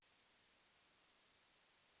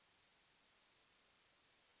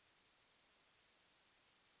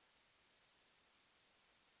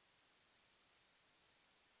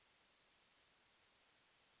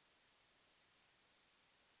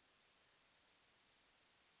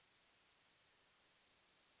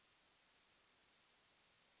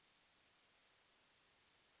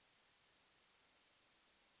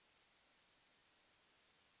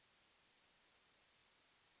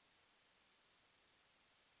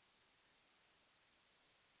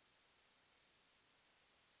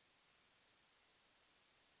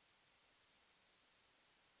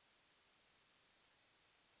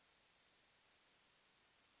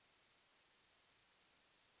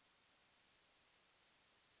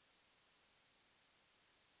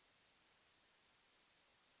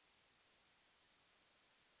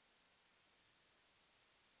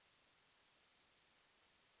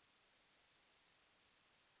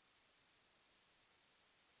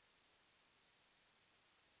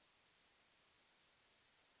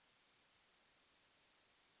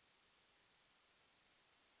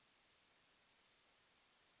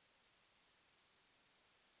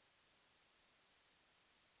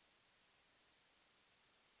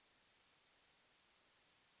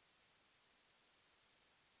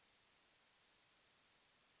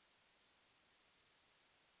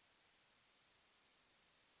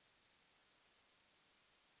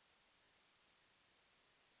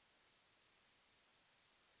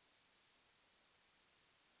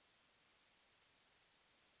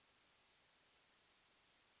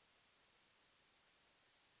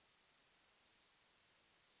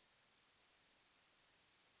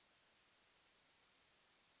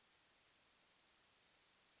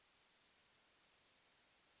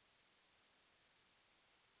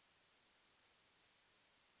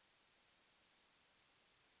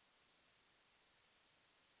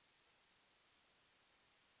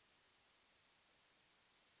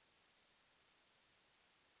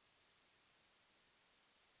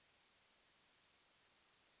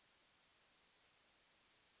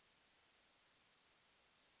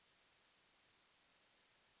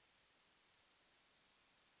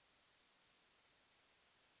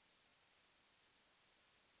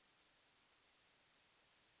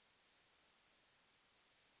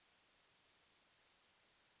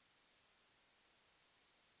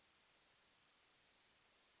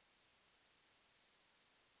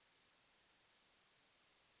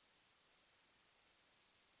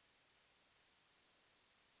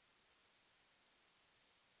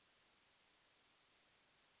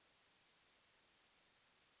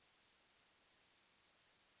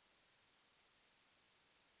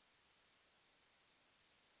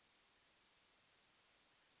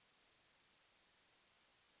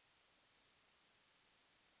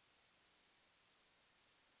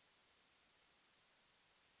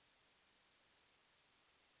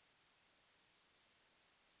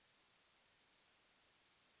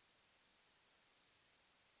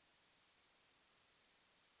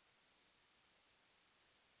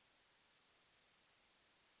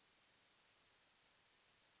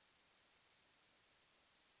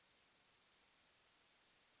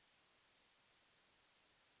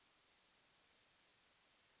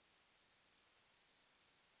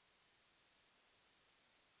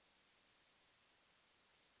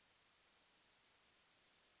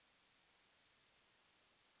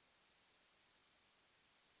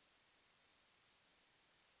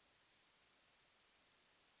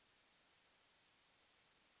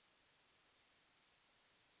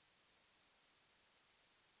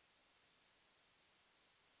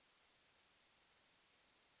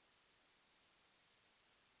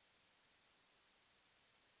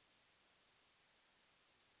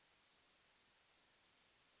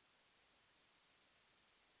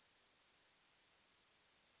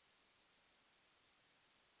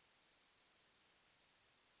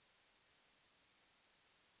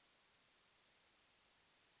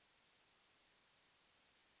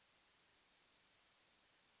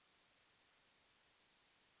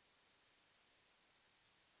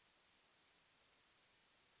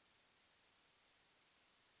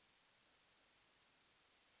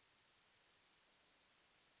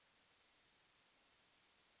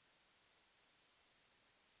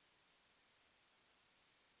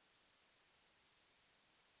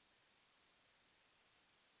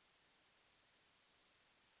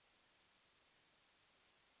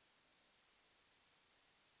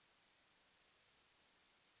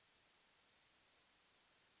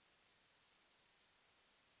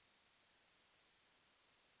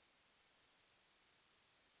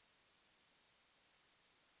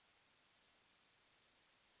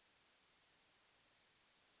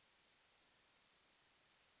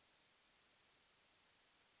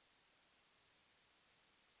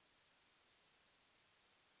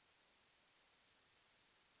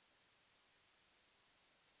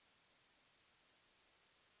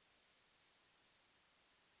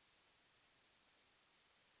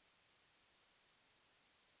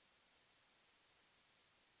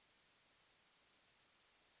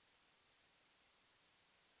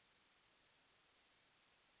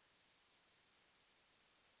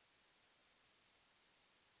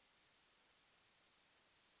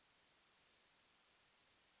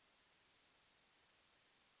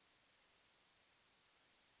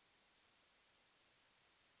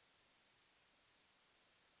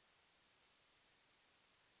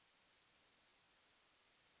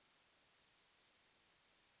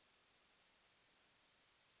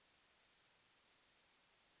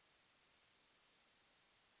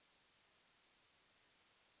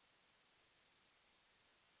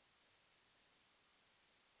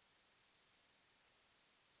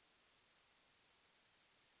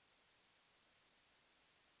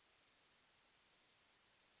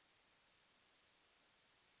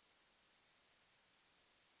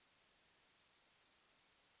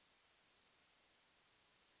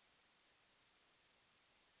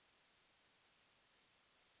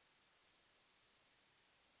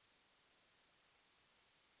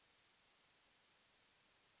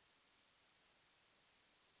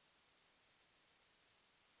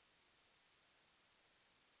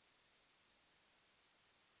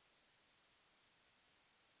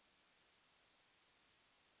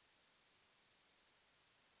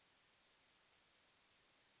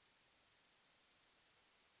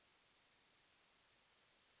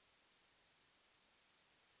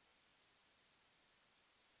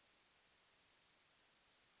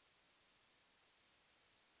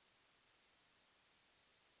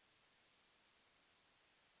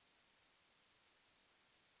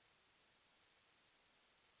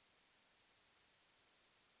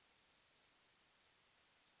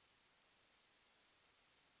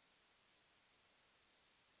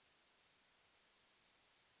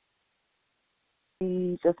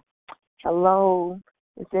Jesus. Hello.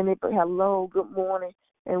 Is anybody? Hello. Good morning,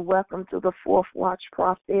 and welcome to the fourth Watch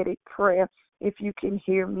Prophetic Prayer. If you can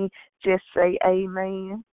hear me, just say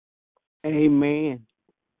Amen. Amen.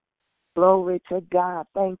 Glory to God.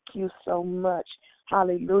 Thank you so much.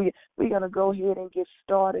 Hallelujah. We're going to go ahead and get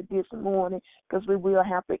started this morning because we will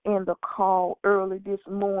have to end the call early this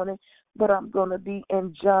morning. But I'm going to be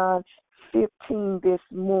in John 15 this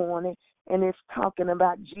morning. And it's talking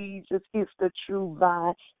about Jesus is the true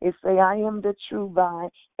vine. It say, I am the true vine,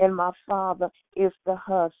 and my Father is the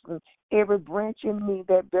husband. Every branch in me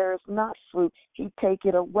that bears not fruit, he take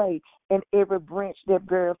it away. And every branch that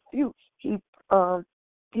bears fruit, he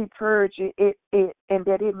purge it, and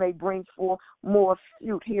that it may bring forth more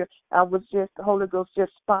fruit. Here, the Holy Ghost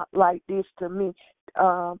just spotlight this to me.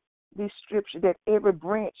 This scripture, that every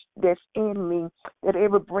branch that's in me, that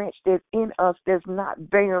every branch that's in us that's not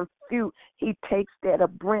bearing fruit, he takes that a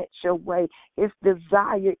branch away. His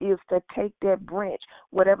desire is to take that branch,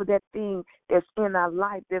 whatever that thing that's in our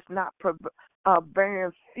life that's not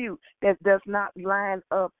bearing fruit, that does not line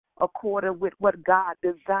up according with what God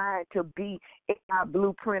designed to be in our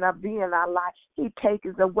blueprint of being our life. He takes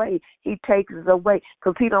it away. He takes it away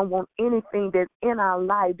because he don't want anything that's in our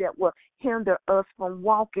life that will hinder us from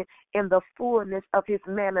walking in the fullness of his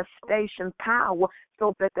manifestation power,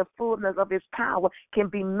 so that the fullness of his power can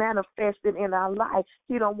be manifested in our life.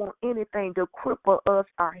 He don't want anything to cripple us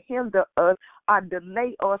or hinder us or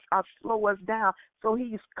delay us or slow us down. So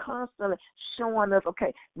he's constantly showing us,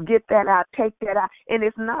 okay, get that out, take that out. And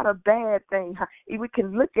it's not a bad thing. We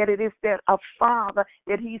can look at it as that a father,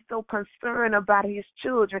 that he's so concerned about his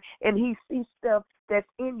children, and he sees stuff that's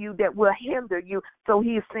in you that will hinder you. So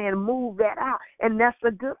he's saying, move that out. And that's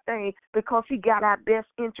a good thing because he got our best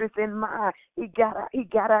interest in mind. He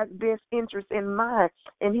got our best interest in mind.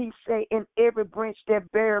 And he say, in every branch that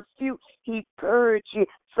bears fruit, he purge it.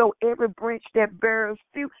 So every branch that bears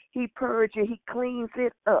fruit, he purge it. He cleans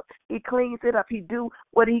it up. He cleans it up. He do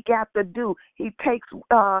what he got to do. He takes,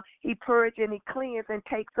 he purge and he cleans and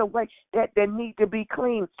takes away that need to be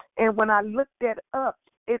clean. And when I looked that up,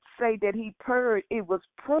 it say that he purged, it was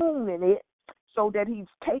pruning it, so that he's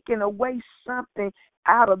taking away something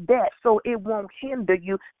out of that, so it won't hinder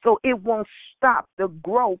you, so it won't stop the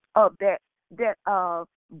growth of that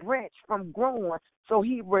branch from growing. So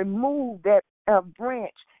he removed that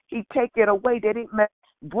branch. He take it away that it may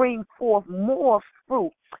bring forth more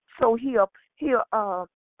fruit. So he'll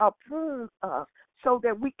prune us so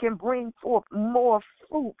that we can bring forth more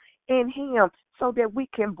fruit in him, so that we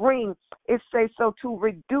can bring, it say, so to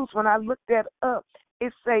reduce. When I looked that up,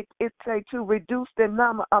 it say to reduce the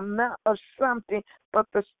amount of something, but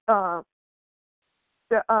the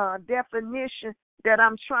definition that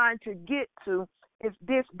I'm trying to get to is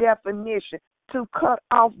this definition: to cut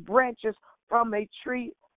off branches from a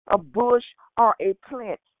tree, a bush, or a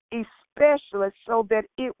plant, especially so that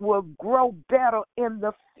it will grow better in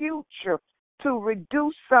the future. To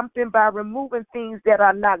reduce something by removing things that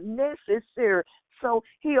are not necessary. So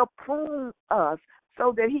he'll prune us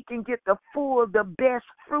so that he can get the best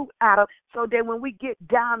fruit out of, so that when we get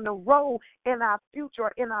down the road in our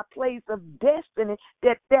future, in our place of destiny,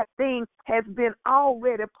 that thing has been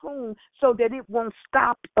already pruned, so that it won't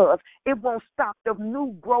stop us. It won't stop the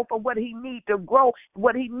new growth of what he needs to grow,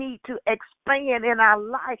 what he needs to expand in our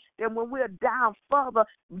life. That when we're down further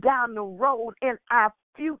down the road in our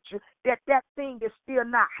future, that thing is still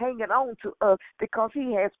not hanging on to us because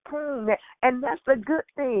he has pruned it. And that's a good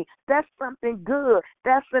thing. That's something good.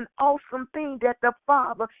 That's an awesome thing that the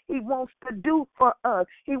Father, he wants to do for us.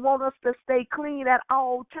 He wants us to stay clean at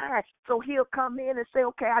all times. So he'll come in and say,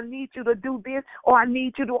 okay, I need you to do this, or I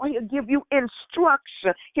need you to, or he'll give you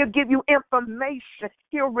instruction. He'll give you information.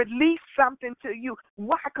 He'll release something to you.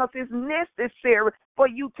 Why? Because it's necessary for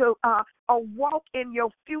you to walk in your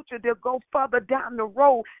future, to go further down the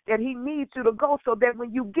road that he needs you to go, so that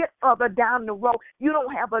when you get further down the road, you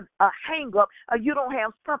don't have a hang up, or you don't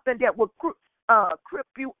have something that will crip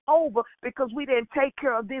you over because we didn't take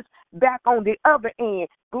care of this back on the other end.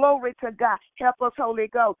 Glory to God. Help us, Holy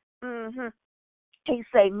Ghost. He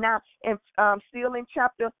say now, and still in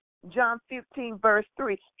chapter John 15, verse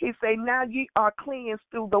 3, he say, now ye are cleansed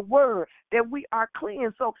through the word, that we are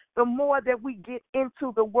cleansed. So the more that we get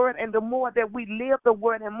into the word, and the more that we live the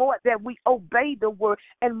word, and more that we obey the word,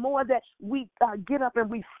 and more that we get up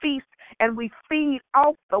and we feast and we feed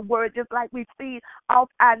off the word, just like we feed off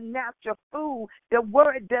our natural food, the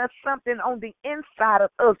word does something on the inside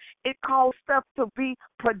of us. It calls stuff to be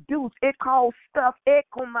produced. It calls stuff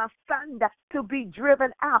to be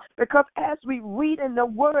driven out. Because as we read in the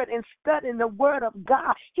word and studying the word of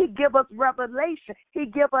God, he give us revelation. He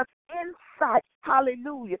give us insight.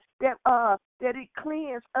 hallelujah, that it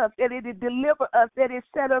cleans us, that it deliver us, that it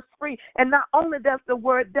set us free. And not only does the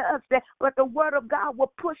word does that, but the word of God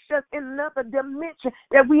will push us in another dimension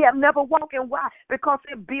that we have never walked in. Why? Because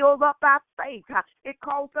it builds up our faith. It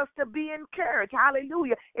calls us to be encouraged.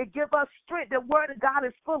 Hallelujah. It gives us strength. The word of God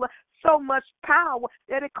is full of so much power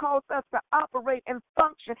that it calls us to operate and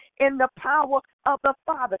function in the power of the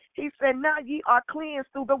Father. He said, now ye are cleansed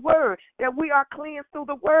through the word, that we are cleansed through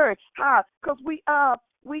the word. Because we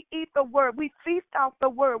eat the word. We feast off the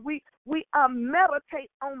word. We meditate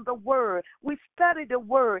on the word. We study the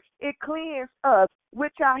word. It cleans us,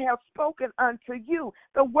 which I have spoken unto you.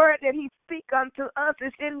 The word that he speak unto us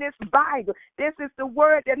is in this Bible. This is the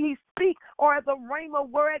word that he speak, or the rhema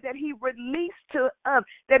word that he released to us,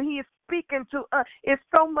 that he is speaking to us. It's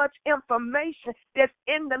so much information that's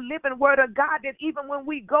in the living word of God that even when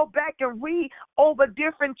we go back and read over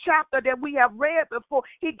different chapters that we have read before,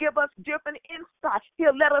 he give us different insights.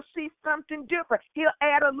 He'll let us see something different. He'll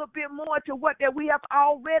add a little bit more to what that we have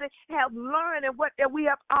already have learned and what that we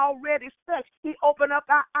have already said. He opened up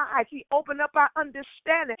our eyes. He opened up our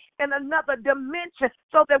understanding in another dimension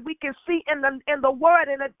so that we can see in the word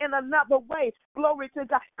in another way. Glory to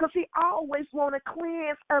God. Because he always want to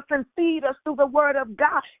cleanse us and feed us through the word of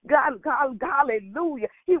God. God, hallelujah.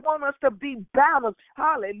 He wants us to be balanced.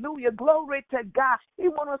 Hallelujah. Glory to God. He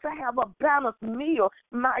wants us to have a balanced meal.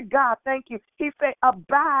 My God, thank you. He said,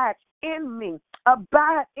 abide in me.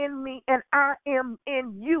 Abide in me, and I am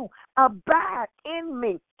in you. Abide in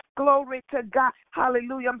me. Glory to God.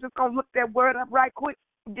 Hallelujah. I'm just going to look that word up right quick.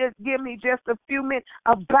 Just give me just a few minutes.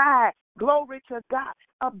 Abide. Glory to God.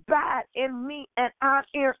 Abide in me and I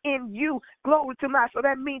am in you. Glory to God. So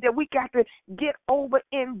that means that we got to get over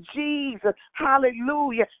in Jesus.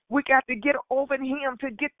 Hallelujah. We got to get over in him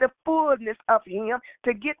to get the fullness of him,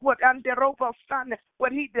 to get what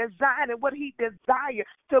he designed and what he desired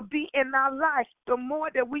to be in our life. The more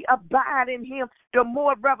that we abide in him, the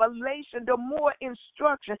more revelation, the more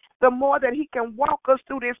instruction, the more that he can walk us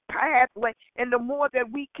through this pathway, and the more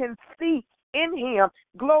that we can see in him.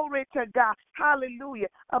 Glory to God. Hallelujah.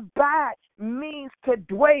 Abide means to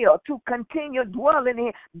dwell, to continue dwelling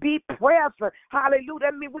in, be present. Hallelujah.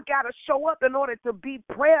 That means we got to show up in order to be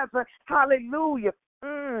present. Hallelujah.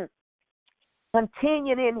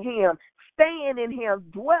 Continuing in him, staying in him,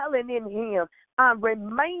 dwelling in him,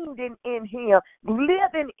 remaining in him,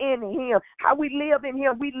 living in him. How we live in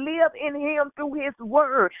him? We live in him through his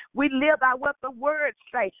word. We live by what the word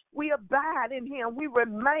say. We abide in him. We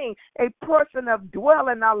remain a person of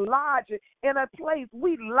dwelling, a lodging in a place.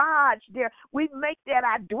 We lodge there. We make that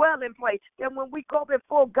our dwelling place. Then when we go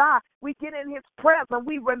before God, we get in his presence.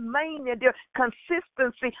 We remain in there.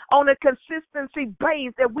 Consistency, on a consistency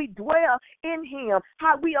base, that we dwell in him.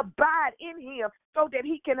 How we abide in him so that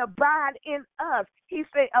he can abide in us. He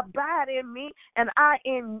said, abide in me and I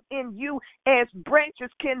in you, as branches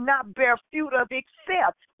cannot bear fruit of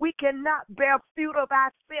itself. We cannot bear fruit of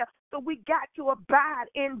ourselves. So we got to abide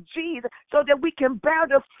in Jesus so that we can bear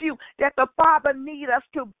the fruit that the Father needs us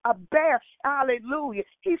to bear. Hallelujah.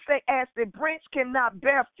 He said, as the branch cannot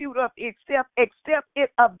bear fruit of itself except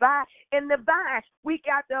it abide in the vine. We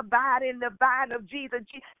got to abide in the vine of Jesus.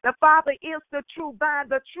 The Father is the true vine.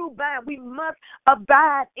 The true vine. We must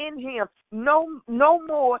abide in him. No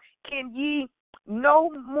more can ye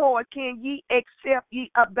except ye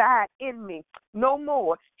abide in me. No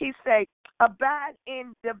more. He say, abide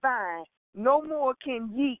in the vine. No more can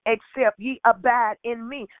ye except ye abide in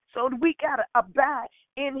me. So we got to abide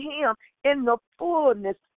in him in the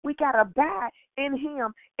fullness. We got to abide in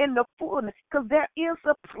him in the fullness, because there is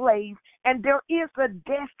a place and there is a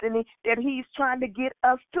destiny that he's trying to get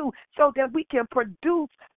us to, so that we can produce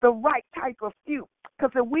the right type of fruit.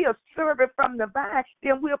 Because if we are serving from the vine,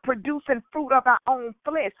 then we're producing fruit of our own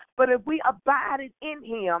flesh. But if we abide in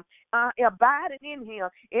him,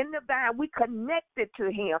 in the vine, we connected to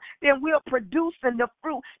him, then we're producing the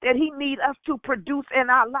fruit that he needs us to produce in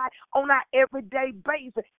our life on our everyday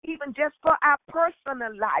basis, even just for our personal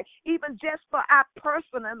life, even just for our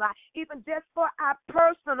personal life, even just for our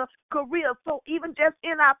personal career. So even just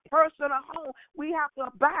in our personal home, we have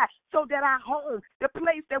to abide so that our home, the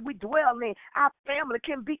place that we dwell in, our family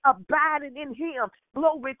can be abiding in him.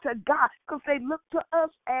 Glory to God, because they look to us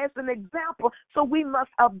as an example, so we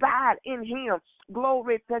must abide in him.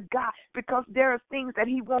 Glory to God, because there are things that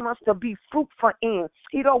he wants us to be fruitful in.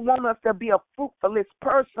 He don't want us to be a fruitfulness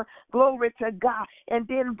person. Glory to God. And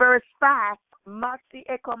then verse 5,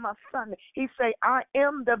 he say, I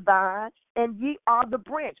am the vine and ye are the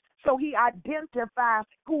branch. So he identifies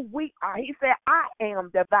who we are. He said, I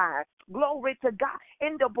am the vine. Glory to God.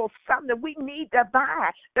 In the Sunday, we need the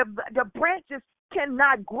vine. The branches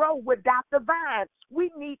cannot grow without the vine. We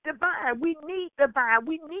need the vine. We need the vine.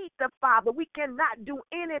 We need the Father. We cannot do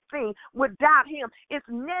anything without him. It's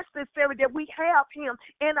necessary that we have him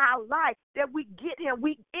in our life, that we get him.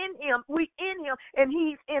 We in him, and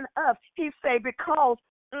he's in us. He say, because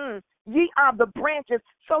ye are the branches.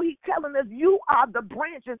 So he's telling us you are the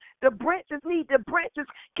branches. The branches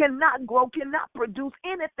cannot grow, cannot produce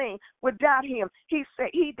anything without him. He said,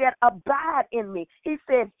 he that abide in me. He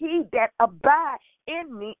said, he that abide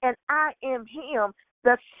in me and I am him,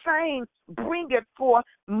 the same bringeth forth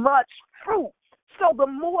much fruit. So the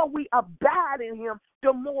more we abide in him,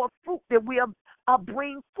 the more fruit that we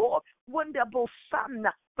bring forth.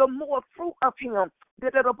 The more fruit of him,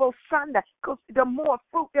 because the more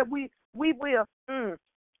fruit that we will,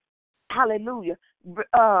 hallelujah,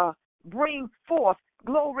 bring forth.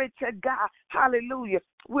 Glory to God. Hallelujah.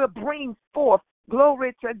 We'll bring forth.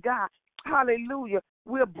 Glory to God. Hallelujah.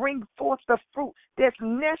 We'll bring forth the fruit that's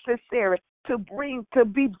necessary to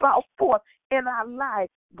be brought forth in our life.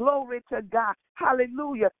 Glory to God.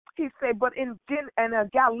 Hallelujah. He said, but in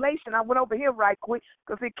Galatians, I went over here right quick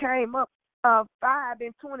because it came up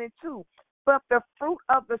 5:22. But the fruit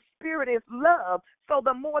of the Spirit is love. So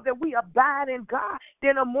the more that we abide in God,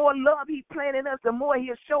 then the more love he planted in us, the more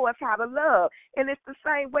he'll show us how to love. And it's the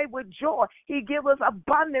same way with joy. He gives us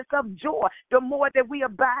abundance of joy. The more that we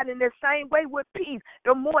abide in the same way with peace,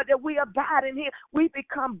 the more that we abide in him, we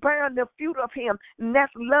become bearing the fruit of him. And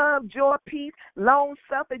that's love, joy, peace,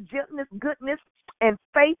 long-suffering, gentleness, goodness, and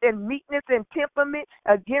faith and meekness and temperament.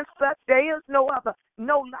 Against such there is no other.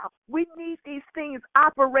 No law. We need these things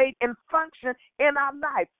operate and function in our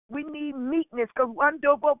life. We need meekness because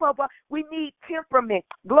we need temperament.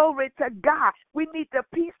 Glory to God. We need the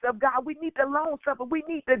peace of God. We need the long suffering. We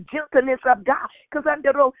need the gentleness of God because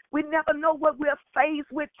we never know what we're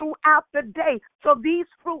faced with throughout the day. So these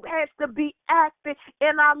fruit has to be active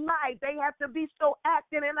in our life. They have to be so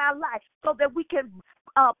active in our life so that we can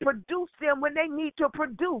produce them when they need to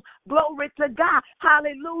produce. Glory to God.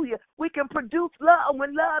 Hallelujah. We can produce love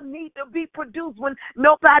when love needs to be produced, when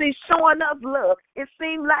nobody's showing us love. It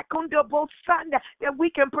seems like that we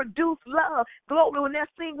can produce love. Glory. When that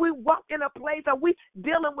thing we walk in a place or we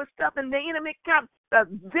dealing with stuff and the enemy comes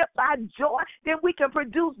zip by joy, then we can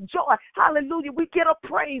produce joy. Hallelujah. We get a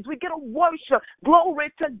praise. We get a worship. Glory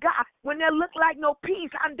to God. When there look like no peace,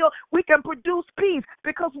 we can produce peace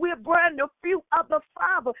because we're bearing the fruit of the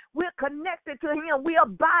Father. We're connected to him. We're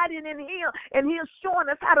abiding in him. And he's showing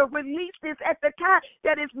us how to release this at the time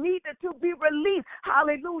that is needed to be released.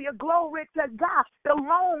 Hallelujah. Glory to God. The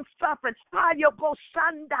long suffering.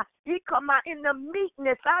 He come out in the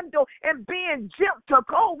meekness and being gentle.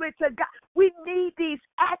 Glory to God. We need these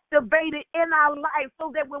activated in our life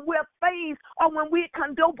so that when we're faced or when we're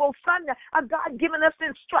condobo Sunday, God giving us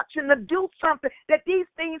instruction to do something, that these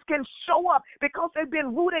things can show up because they've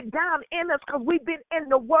been rooted down in us because we've been in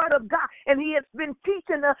the Word of God and he has been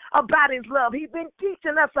teaching us about his love. He's been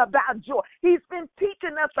teaching us about joy. He's been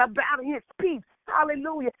teaching us about his peace.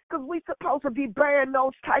 Hallelujah. Because we're supposed to be bearing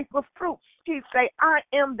those type of fruits. He say, I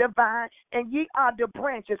am the vine, and ye are the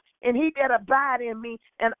branches, and he that abide in me,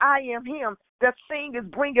 and I am him. The thing is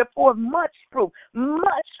bringing forth much fruit,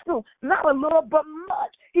 not a little, but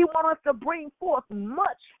much. He wants us to bring forth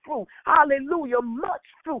much fruit. Hallelujah, much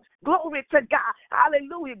fruit. Glory to God.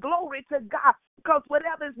 Hallelujah, glory to God. Because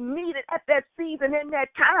whatever is needed at that season, in that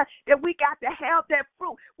time, that we got to have that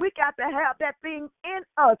fruit. We got to have that thing in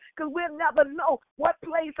us because we'll never know what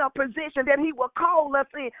place or position that he will call us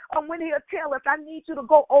in. Or when he'll tell us, I need you to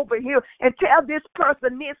go over here and tell this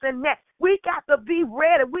person this and that. We got to be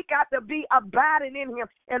ready. We got to be abiding in him.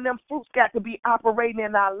 And them fruits got to be operating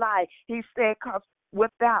in our life. He said, because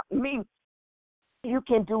without me, you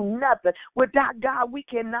can do nothing. Without God, we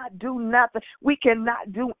cannot do nothing. We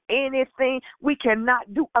cannot do anything. We cannot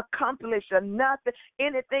accomplish or nothing.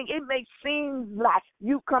 Anything. It may seem like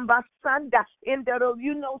you come by Sunday. Sometimes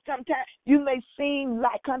you may seem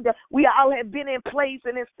like we all have been in place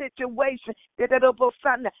in a situation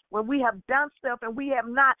when we have done stuff and we have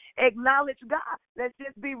not acknowledged God. Let's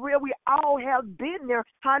just be real. We all have been there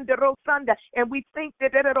Sunday, and we think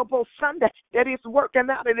that that it's working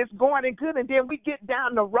out and it's going and good, and then we get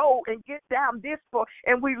down the road and get down this far,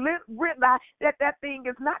 and we realize that thing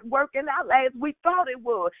is not working out as we thought it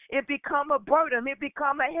would. It become a burden. It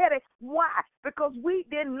become a headache. Why? Because we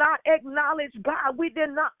did not acknowledge God. We did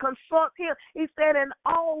not consult him. He said,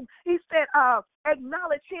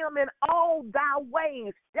 acknowledge him in all thy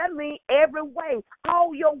ways. That means every way,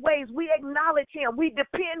 all your ways. We acknowledge him. We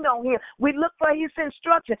depend on him. We look for his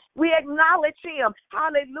instruction. We acknowledge him.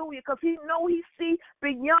 Hallelujah. Because he know he see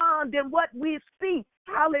beyond than what we see.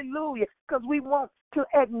 Hallelujah. Because we want to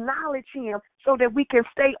acknowledge him so that we can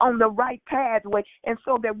stay on the right pathway and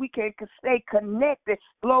so that we can stay connected.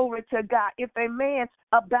 Glory to God. If a man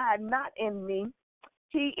abide not in me,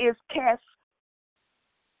 he is cast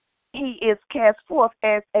forth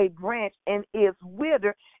as a branch and is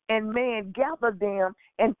withered, and men gather them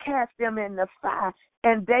and cast them in the fire,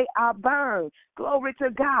 and they are burned. Glory to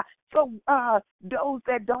God. So those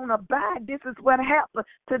that don't abide, this is what happens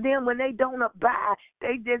to them when they don't abide.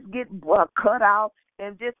 They just get cut off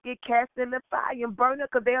and just get cast in the fire and burned up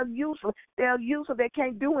because they're useless. They're useless. They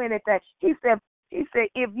can't do anything. He said,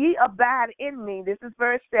 if ye abide in me, this is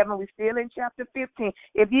verse 7, we're still in chapter 15.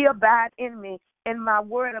 If ye abide in me, and my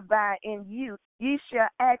word abide in you, ye shall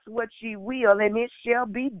ask what ye will, and it shall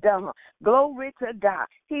be done. Glory to God.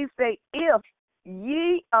 He said, if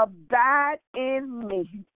ye abide in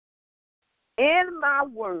me, in my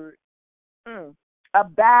word,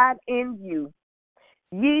 abide in you,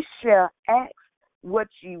 ye shall ask what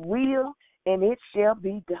ye will, and it shall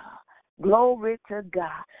be done. Glory to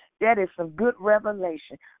God. That is some good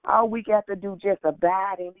revelation. All we got to do just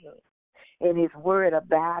abide in him, and his word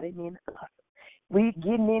abiding in us. We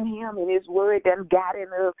getting in him and his word done got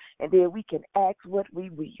in us, and then we can ask what we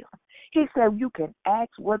will. He said you can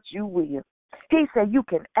ask what you will. He said you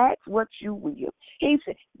can ask what you will. He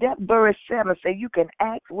said that verse 7 said you can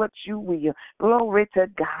ask what you will. Glory to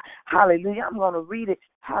God. Hallelujah. I'm going to read it.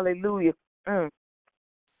 Hallelujah.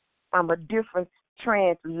 I'm a different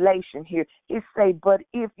translation here. It say, but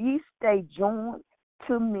if ye stay joined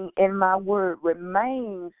to me and my word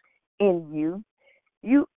remains in you,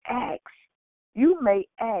 you may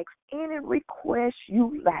ask any request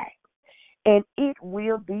you lack, and it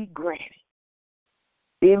will be granted.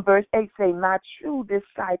 Then verse 8 say, my true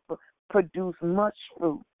disciple produce much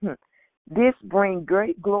fruit. This bring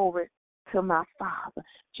great glory to my Father.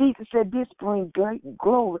 Jesus said this bring great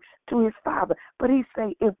glory to his Father. But he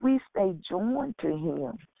say, if we stay joined to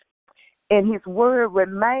him and his word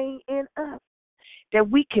remain in us, that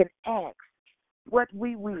we can ask what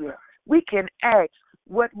we will. We can ask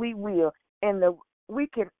what we will. And we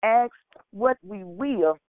can ask what we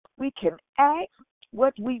will. We can ask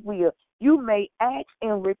what we will. You may ask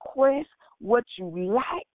and request what you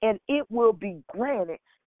like, and it will be granted.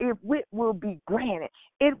 It will be granted.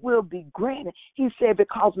 It will be granted. He said,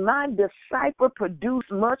 because my disciple produce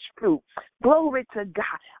much fruit. Glory to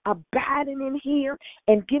God. Abiding in him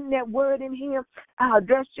and getting that word in him.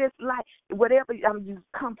 That's just like whatever. I'm just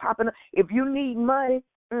come popping up. If you need money,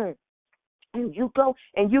 and you go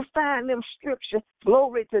and you find them scriptures,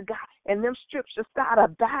 glory to God, and them scriptures start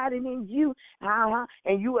abiding in you,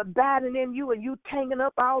 and you abiding in you, and you taking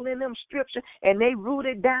up all in them scriptures, and they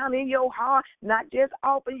rooted down in your heart, not just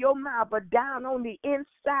off in your mouth, but down on the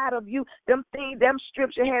inside of you. Them things, them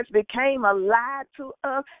scripture has became alive to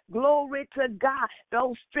us. Glory to God.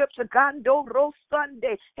 Those scripture, Gandoro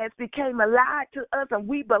Sunday, has became alive to us, and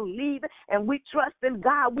we believe it, and we trust in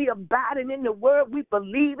God. We abiding in the word. We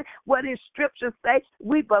believe it. What his scriptures say,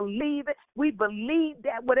 we believe it. We believe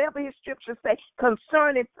that whatever his scriptures say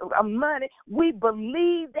concerning money, we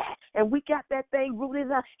believe that, and we got that thing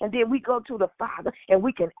rooted up, and then we go to the Father, and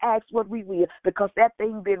we can ask what we will, because that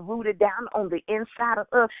thing been rooted down on the inside of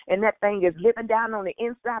us, and that thing is living down on the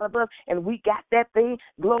inside of us, and we got that thing.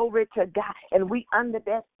 Glory to God, and we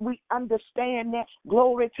understand that.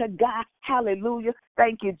 Glory to God. Hallelujah.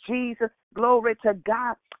 Thank you, Jesus. Glory to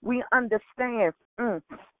God. We understand.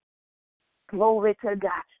 Glory to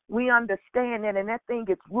God. We understand that, and that thing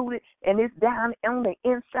is rooted, and it's down on the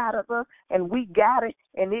inside of us, and we got it,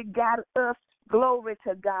 and it got us. Glory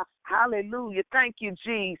to God. Hallelujah. Thank you,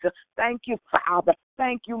 Jesus. Thank you, Father.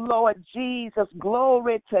 Thank you, Lord Jesus.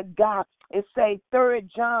 Glory to God. It say 3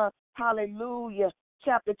 John, hallelujah,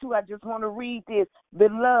 chapter 2. I just want to read this.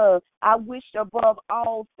 Beloved, I wish above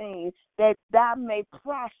all things that thou may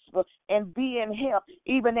prosper and be in health,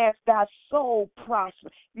 even as thy soul prosper.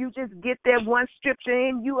 You just get that one scripture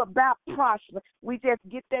in you about prosper. We just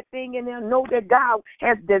get that thing in there. Know that God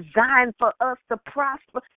has designed for us to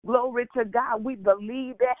prosper. Glory to God. We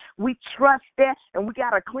believe that. We trust that. And we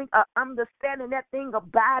got to clean understanding that thing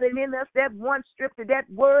abiding in us, that one scripture, that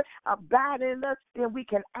word abiding in us. Then we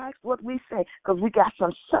can ask what we say, because we got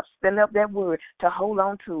some substance of that word to hold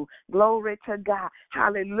on to. Glory to God.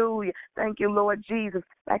 Hallelujah. Thank you, Lord Jesus.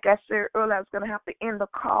 Like I said earlier, I was going to have to end the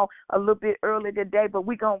call a little bit early today, but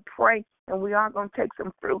we're going to pray, and we are going to take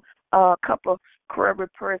some through a couple prayer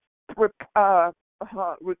requests,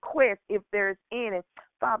 if there's any.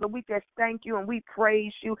 Father, we just thank you and we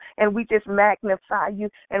praise you and we just magnify you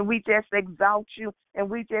and we just exalt you and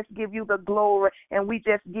we just give you the glory and we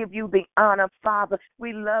just give you the honor, Father.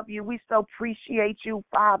 We love you. We so appreciate you,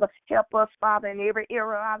 Father. Help us, Father, in every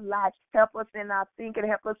area of our life. Help us in our thinking.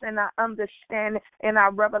 Help us in our understanding and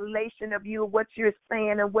our revelation of you, what you're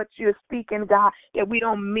saying and what you're speaking, God, that we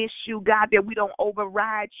don't miss you, God, that we don't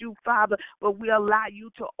override you, Father, but we allow you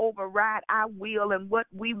to override our will and what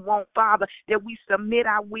we want, Father, that we submit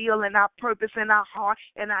our will and our purpose and our heart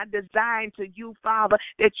and our design to you, Father,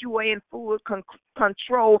 that you are in full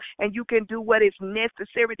control and you can do what is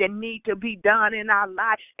necessary that need to be done in our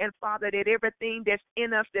life. And Father, that everything that's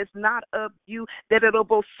in us that's not of you, that it'll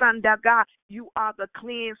be Sunday, God, you are the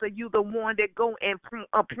cleanser. You the one that go and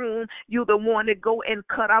prune. You the one that go and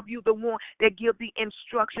cut off. You the one that give the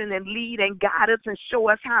instruction and lead and guide us and show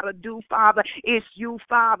us how to do, Father. It's you,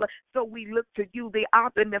 Father. So we look to you, the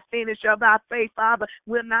author and the finisher of our faith, Father.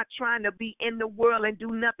 We're not trying to be in the world and do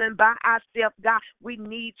nothing by ourselves, God. We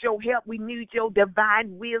need your help. We need your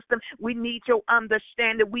divine wisdom. We need your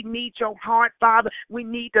understanding. We need your heart, Father. We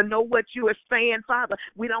need to know what you are saying, Father.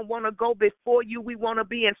 We don't want to go before you. We want to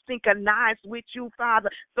be in synchronized with you, Father.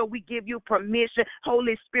 So we give you permission,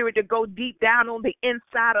 Holy Spirit, to go deep down on the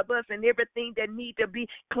inside of us and everything that need to be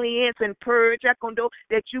cleansed and purged,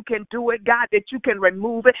 that you can do it, God, that you can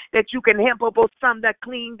remove it, that you can help us some that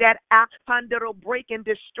clean that out, break and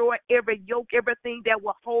destroy every yoke, everything that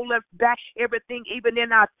will hold us back, everything even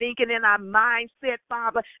in our thinking, in our mindset,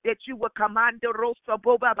 Father, that you will command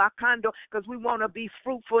because we want to be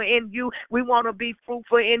fruitful in you. We want to be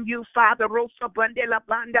fruitful in you, Father.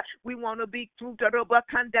 We want to be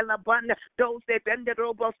those that bend the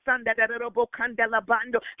robo sanda that robo candela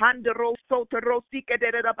bando handero soto rosike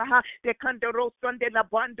de rabaha de candero sonde la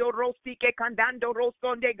bando rosike candando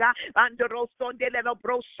rosondega ando rosonde la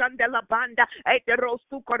bro sanda la banda et the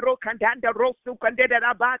rosuko ro candanda rosu candela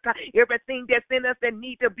rabaka. Everything that's in us that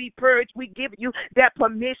need to be purged, we give you that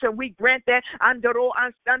permission. We grant that andero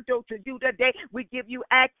anstanto to you today. We give you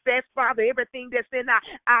access, Father. Everything that's in our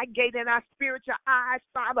eye gate and our spiritual eyes,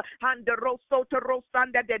 Father, andero soto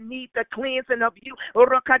rosanda that need the cleansing of you.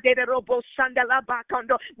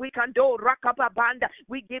 We can do rakababanda.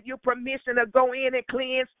 We give you permission to go in and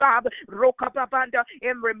cleanse, Father, rokababanda,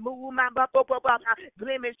 and remove my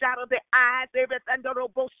blemish out of the eyes, everything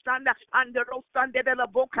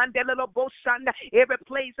every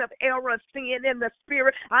place of error, sin in the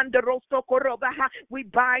spirit, we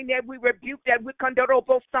bind that, we rebuke that,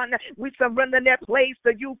 we surrender that place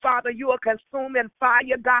to you, Father. You are consuming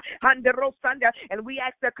fire, God, and we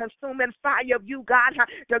ask the consuming fire of you, God,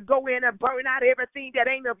 to go in and burn out everything that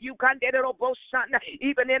ain't of you,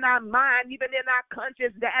 even in our mind, even in our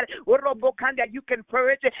conscience, that you can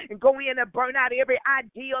purge it and go in and burn out every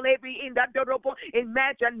ideal, every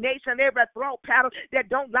imagination, every thought pattern that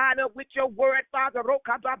don't line up with your word, Father.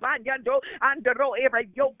 Every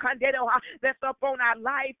yoke that's up on our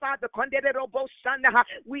life, Father.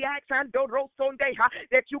 We ask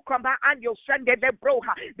that you come out on your Sunday,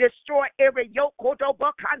 destroy every yoke,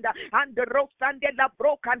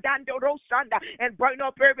 and burn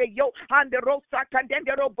up every yoke,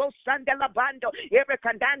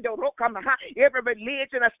 every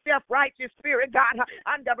religion, a self-righteous spirit, God.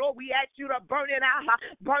 We ask you to burn it out,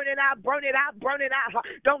 burn it out, burn it out, burn it out.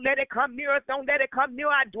 Don't let it come near us. Don't let it come near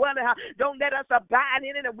our dwelling. Don't let us abide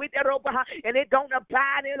in it and with it over, and it don't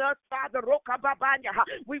abide in us, Father.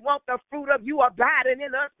 We want the fruit of you abiding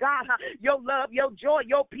in us, God. Your love, your joy,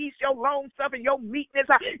 your peace, your long suffering, your meekness,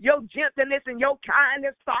 your gentleness, and your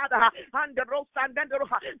kindness, Father.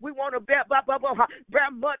 We want to bear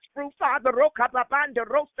much fruit, Father. Father.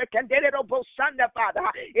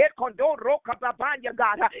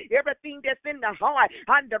 God. Everything that's in the heart,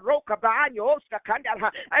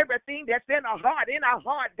 everything that's in our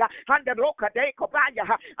heart, God.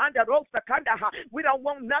 We don't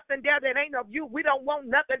want nothing there that ain't of you. We don't want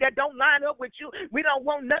nothing that don't line up with you. We don't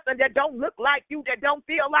want nothing that don't look like you, that don't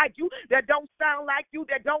feel like you, that don't sound like you,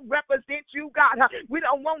 that don't represent you, God. We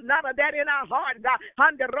don't want none of that in our heart, God.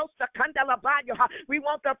 We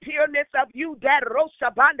want the pureness of you, that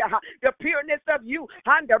the pureness of you,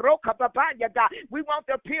 God. We want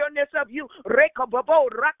the pureness of you,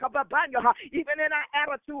 even in our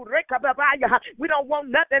attitude. We don't want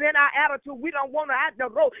nothing in our attitude. We don't want to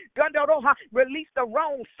release the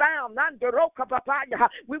wrong sound.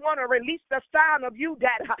 We want to release the sound of you,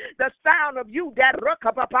 that the sound of you, that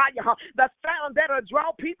the sound that'll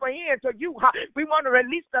draw people into you. We want to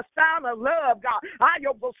release the sound of love, God.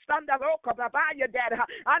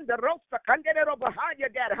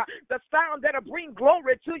 The sound that'll bring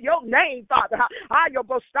glory to your name, Father.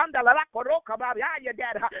 roka babaya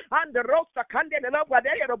dad under rosa kande the love what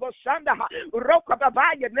they are boshanda roka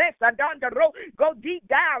babaya nest and down the road go deep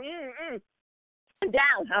down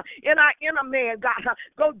down in our inner man, God.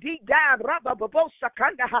 Go deep down,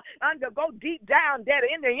 under go deep down there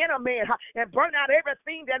in the inner man and burn out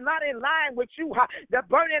everything that's not in line with you. The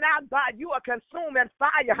burning out, God, you are consuming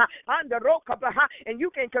fire under roka, and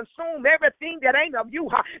you can consume everything that ain't of you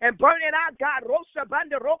and burn it out, God. Rosa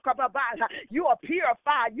banda roka, you are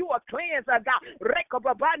purified, you are cleansed, God. Reka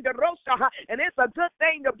banda rosa, and it's a good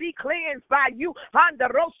thing to be cleansed by you. Under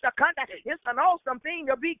rosa kanda, it's an awesome thing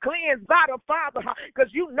to be cleansed by the Father.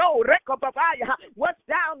 Because you know what's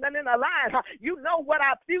down and in the line. You know what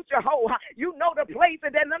our future holds. You know the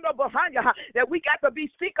places that none of behind you that we got to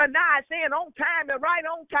be synchronized in on time and right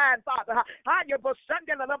on time, Father.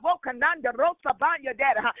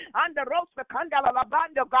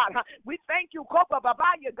 We thank you, God.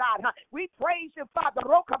 We praise you, Father.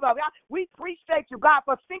 We appreciate you, God,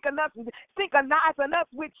 for synchronizing us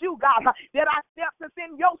with you, God. That our steps is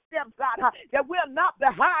in your steps, God. That we're not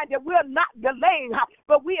behind, that we're not delayed.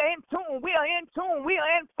 But we are in tune, we are in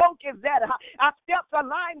focus that our steps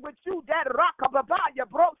align with you, that rock of Babaya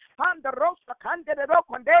broke on the rosa candidate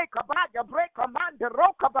kabaya break command the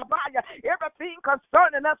roka babaya. Everything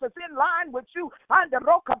concerning us is in line with you on the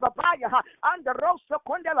roka babaya, on the rosa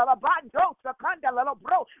condela bando sakandala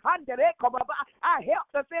bro on the reka baba. Our health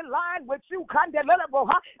is in line with you, candela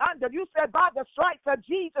under you said by the stripes of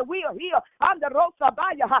Jesus we are here on the rosa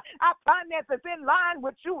baya. Our finances in line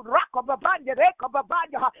with you, rock of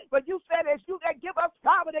babaya. But you said it's you that give us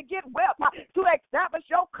power to get wealth, to establish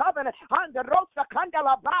your covenant on the Rosa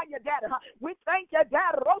Kandala Baya, Dad. We thank you,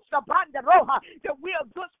 Dad, Rosa Bandaroha, that we are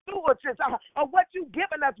good stewards of what you've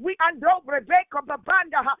given us. We under Rebecca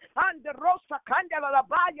Babanda on the Rosa Kandala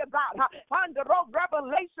Baya, God, on the road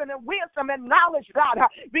revelation and wisdom and knowledge, God.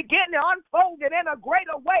 Begin to unfold it in a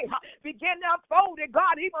greater way. Begin to unfold it,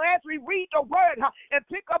 God, even as we read the word and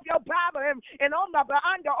pick up your Bible and on the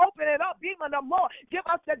under open it up even more. Give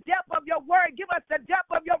us the depth of your word. Give us the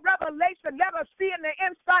depth of your revelation. Let us see in the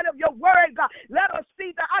inside of your word, God. Let us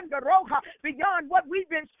see the under beyond what we've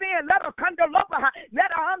been seeing. Let us under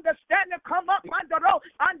let our understanding come up under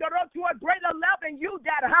to a greater level in you,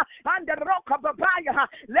 Dad. Under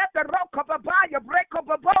let the roka babaya break up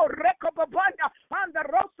a bow, under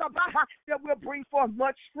rosa that will bring forth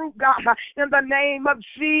much fruit, God, in the name of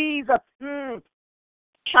Jesus.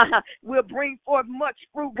 We'll bring forth much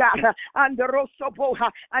fruit, God, under Rosobo,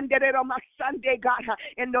 under my Sunday, God,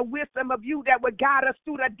 in the wisdom of you that will guide us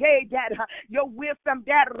through the day, Dad. Your wisdom,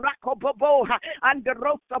 Dad, Rakobobo, under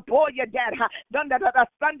Rosoboya, Dad, under the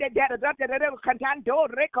Sunday, Dad,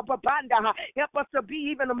 help us to be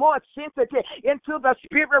even more sensitive into the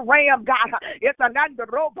spirit realm, God. It's an under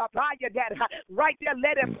Robabaya, Dad. Right there,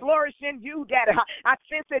 let it flourish in you, Dad. Our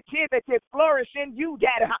sensitivity flourish in you,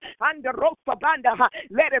 Dad. Under Rosabanda,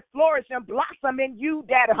 let it flourish and blossom in you,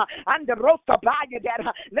 Dad. Under Rosabaya, Dad.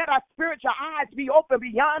 Let our spiritual eyes be open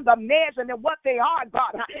beyond the measure and what they are,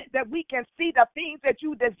 God. That we can see the things that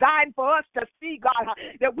you designed for us to see, God.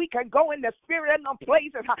 That we can go in the spirit in the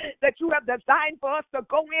places that you have designed for us to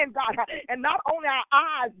go in, God. And not only our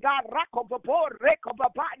eyes, God,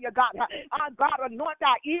 God, God, anoint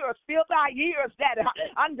our ears, fill our ears, Dad.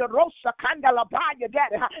 Under Rosa Kandalabaya,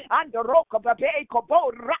 Dad. Under Roka Babe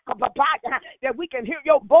Kobo Rakababaya, that we can hear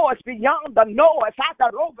your voice beyond the noise.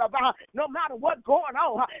 No matter what's going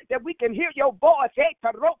on, that we can hear your voice.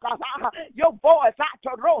 Your voice,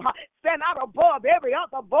 stand out above every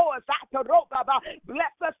other voice.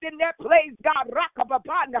 Bless us in that place, God.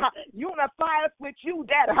 Unify us with you,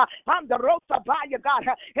 Dad. I'm the Rosabaya, God.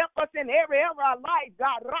 Help us in every area of our life,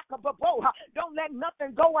 God. Don't let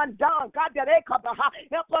nothing go undone, God.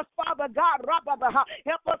 Help us, Father God.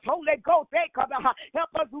 Help us, Holy Ghost.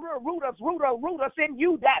 Help us, root us in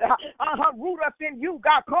you, Dad. Root us in you,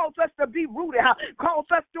 God. Cause us to be rooted. Cause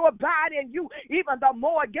us to abide in you even the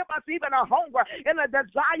more. Give us even a hunger and a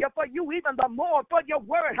desire for you even the more, for your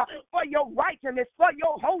word, for your righteousness, for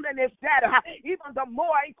your holiness, Dad. Even the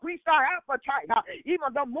more increase our appetite.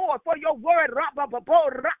 Even the more for your word.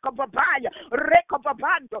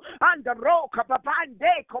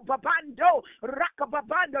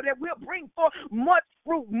 That will bring forth much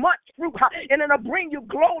fruit, and it'll bring you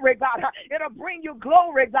glory, God. It'll bring you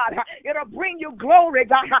glory, God. It'll bring you glory,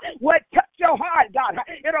 God. What touch your heart, God.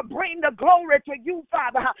 It'll bring the glory to you,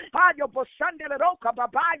 Father.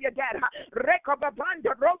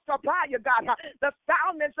 The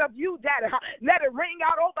soundness of you, Dad. Let it ring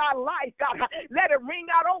out over our life, God. Let it ring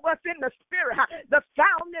out over us in the spirit. The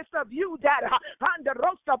soundness of you, Dad.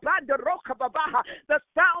 The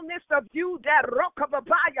soundness of you, Dad.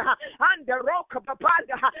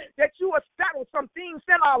 that you will settle some things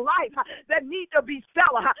in our life that need to be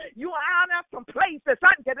settled. You honor some places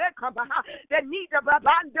that need to be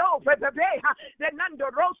bando, that nando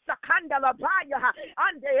rosa candela baya,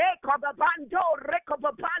 and the echo of bando,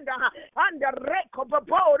 recobabanda, and the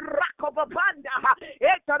recobabo, racobabanda,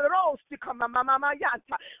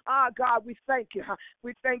 etarosticamamamayata. Ah, God, we thank you.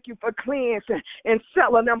 We thank you for cleansing and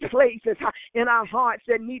selling them places in our hearts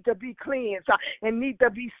that need to be cleansed and need to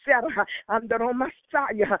be settled under the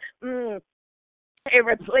Messiah.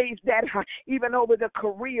 Every place that even over the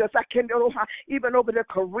careers, even over the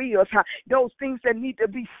careers, those things that need to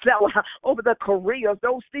be settled over the careers,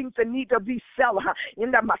 those things that need to be settled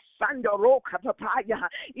in the Masanda Roka Papaya,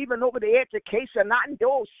 even over the education,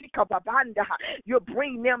 you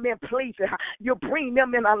bring them in places, you bring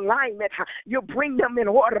them in alignment, you bring them in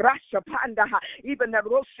order, even the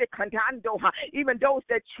Roshikandando, even those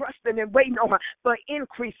that trust and wait on for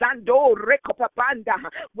increase,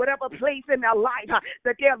 whatever place in their life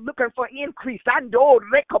that they're looking for increase.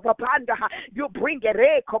 You bring it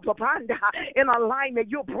in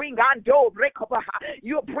alignment. You bring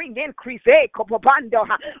you bring increase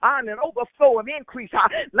on an overflow of increase.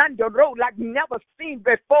 Land the road like never seen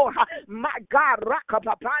before. My God,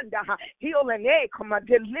 healing,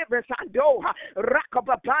 deliverance,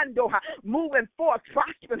 moving forth,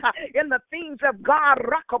 prospering in the things of God.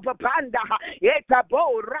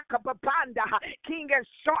 King and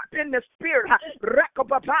sharp in the spirit.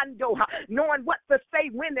 Knowing what to say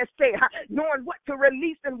when to say, knowing what to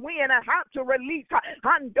release and when and how to release.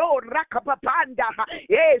 Ando rakapapanda,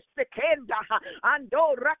 yes, sekenda,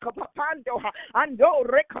 ando rakapapando, ando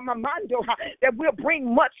rekamamando, that will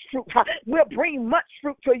bring much fruit. We'll bring much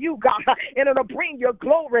fruit to you, God, and it'll bring your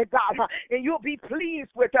glory, God, and you'll be pleased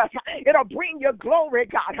with us. It'll bring your glory,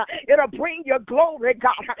 God. It'll bring your glory,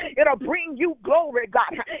 God. It'll bring you glory,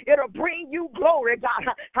 God. It'll bring you glory, God.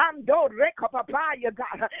 Ando rekapapaya,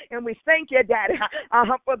 God, and we thank you, Daddy,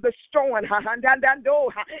 for destroying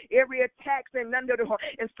every attack and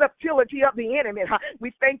subtlety of the enemy.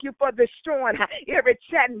 We thank you for destroying every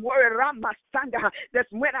chatting word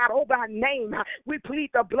that's went out over our name. We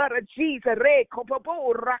plead the blood of Jesus, the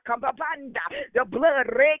blood,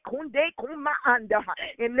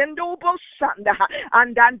 and then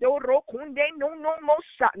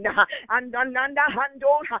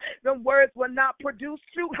the words will not produce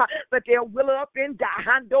fruit, but they'll willow up and die.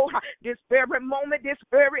 This very moment, this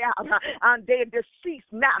very hour, and they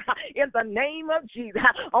deceased now in the name of Jesus.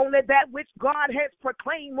 Only that which God has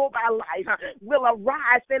proclaimed over our life will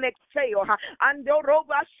arise and excel.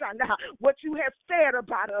 What you have said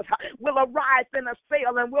about us will arise and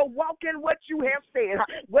excel, and we'll walk in what you have said,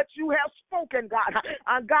 what you have spoken, God.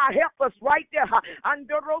 And God, help us right there.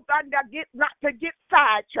 Not to get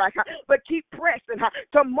sidetracked, but keep pressing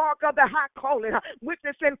to mark of the high calling, which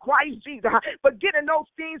is in Christ Jesus. Forgetting those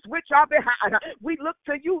things which are behind. We look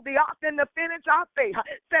to you, the author and the finish our faith.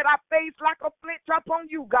 Set our face like a flint upon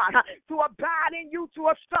you, God, to abide in you,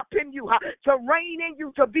 to sup in you, to reign in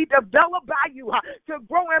you, to be developed by you, to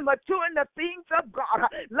grow and mature in the things of God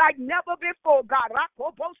like never before, God.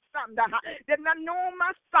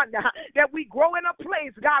 That we grow in a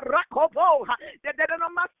place, God, that they don't know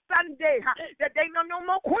my Sunday, that they don't know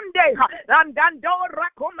more Kunde,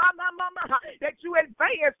 that you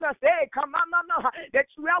advance us, that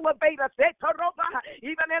you elevate us,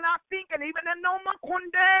 even in our thinking, even in no more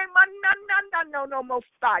Kunde, no more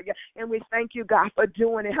fire. And we thank you, God, for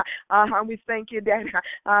doing it. We thank you, Dad.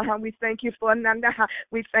 We thank you for Nanda.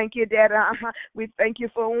 We thank you, Dad. We thank you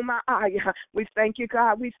for Umaya. We thank you,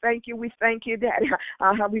 God. We thank you. We thank you, Dad.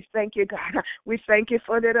 We thank you, God. We thank you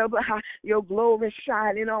for that your glory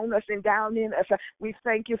shining on us and down in us. We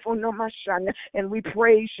thank you for Nomashan, and we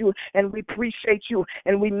praise you, and we appreciate you,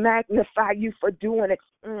 and we magnify you for doing it.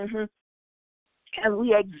 And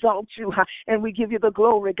we exalt you, and we give you the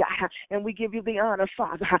glory, God, and we give you the honor,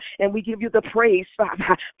 Father, and we give you the praise,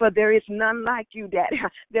 Father, for there is none like you, Daddy.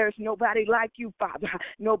 There is nobody like you, Father.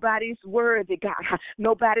 Nobody's worthy, God.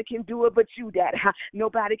 Nobody can do it but you, Daddy.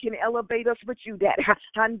 Nobody can elevate us but you, Daddy.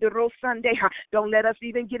 Sunday, don't let us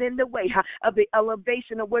even get in the way of the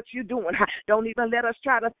elevation of what you're doing. Don't even let us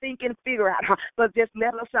try to think and figure out, but just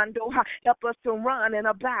let us help us to run and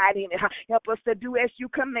abide in it. Help us to do as you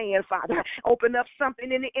command, Father. Open up up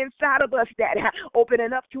something in the inside of us, Daddy.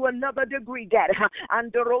 Opening up to another degree, Daddy.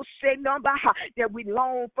 That we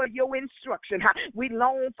long for your instruction. We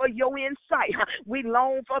long for your insight. We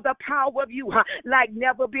long for the power of you like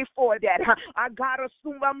never before, Daddy. I got a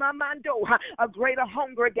greater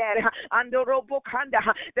hunger, Daddy.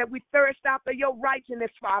 That we thirst after your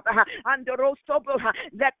righteousness, Father.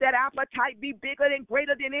 Let that appetite be bigger and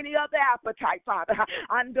greater than any other appetite, Father.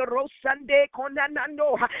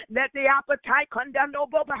 Let the appetite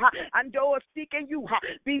of seeking you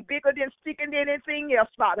be bigger than seeking anything else,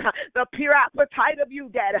 Father. The pure appetite of you,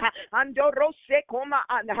 Daddy.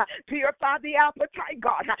 Purify the appetite,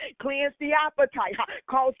 God. Cleanse the appetite.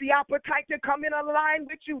 Cause the appetite to come in line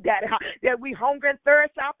with you, Daddy. That we hunger and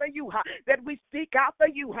thirst after you. That we seek after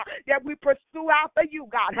you. That we pursue after you,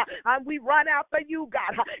 God. And we run after you,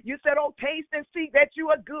 God. You said, oh, taste and see that you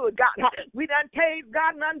are good, God. We done taste,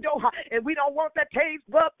 God, and we don't want the taste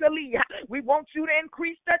bud to leave. We want you to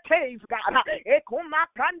increase the taste, God.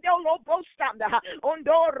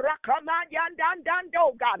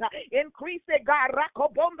 Increase it, God.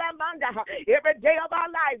 Every day of our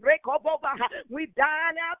life, we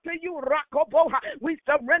dine after you. We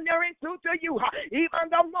surrendering to you, even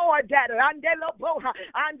the more, Daddy.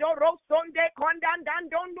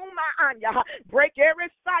 Break every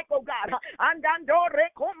cycle, God.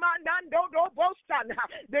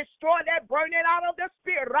 Destroy that burning out of the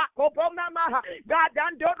spirit. God,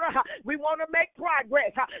 we want to make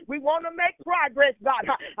progress. We want to make progress, God.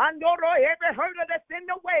 Every hurdle that's in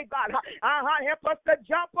the way, God. Help us to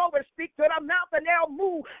jump over, speak to the mountain, they'll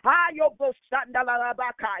move. Help us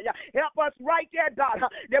right there, God,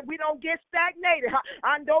 that we don't get stagnated.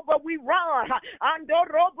 But we run.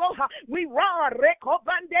 We run.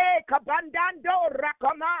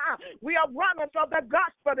 We are runners of the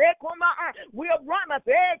gospel. We are runners.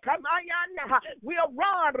 We are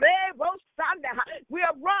run. We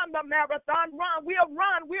are run the marathon run. We are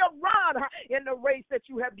run in the race that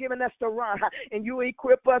you have given us to run. And you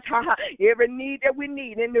equip us every need that we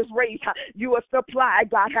need in this race. You are supply,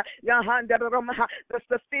 God. The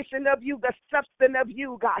sufficient of you, the substance of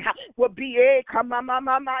you, God, will be a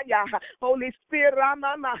Holy Spirit.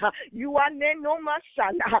 You are no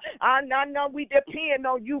son. We depend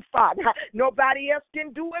on you, Father. Nobody else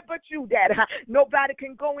can do it but you, Dad. Nobody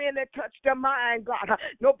can go in and touch the mind, God.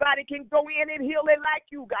 Nobody can go in and heal it like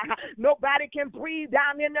you, God. Nobody can breathe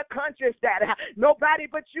down in the conscience, Dad. Nobody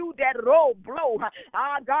but you, Dad. Blow.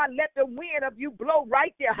 God, let the wind of you blow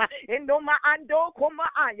right there.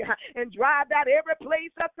 And drive out every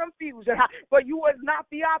place of confusion. For you is not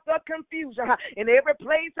the author of confusion. In every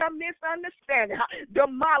place of misunderstanding,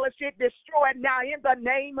 demolish it, destroy it now in the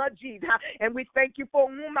name of Jesus. And we thank you for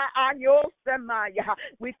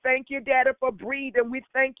we thank you, Daddy, for breathing. We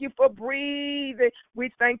thank you for breathing.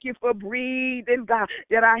 We thank you for breathing, God,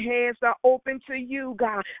 that our hands are open to you,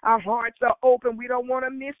 God. Our hearts are open. We don't want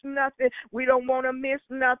to miss nothing. We don't want to miss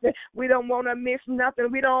nothing. We don't want to miss nothing.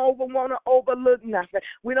 We don't want to overlook nothing.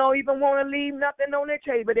 We don't even want to leave nothing on the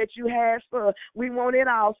table that you have for us. We want it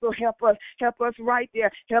all. So help us right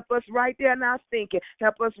there. Help us right there in our thinking.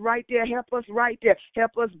 Help us right there. Help us right there.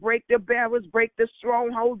 Help us break the barriers, break the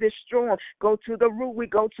stronghold, destroy them. Go to the root. We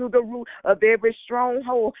go to the root of every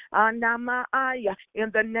stronghold. In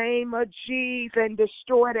the name of Jesus, and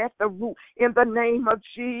destroy it at the root. In the name of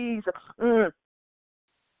Jesus. In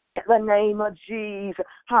the name of Jesus.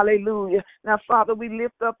 Hallelujah. Now, Father, we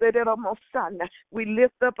lift up that Mosana. We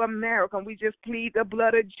lift up America. We just plead the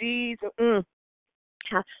blood of Jesus.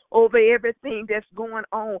 Over everything that's going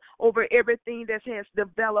on, over everything that has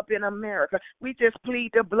developed in America. We just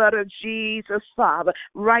plead the blood of Jesus, Father.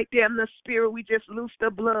 Right there in the spirit, we just loose the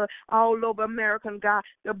blood all over American, God.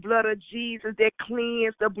 The blood of Jesus that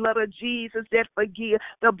cleans, the blood of Jesus that forgives,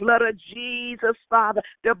 the blood of Jesus, Father,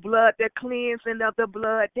 the blood that cleansing of the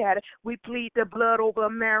blood, Daddy. We plead the blood over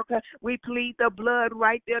America. We plead the blood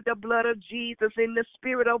right there, the blood of Jesus in the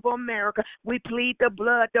spirit of America. We plead the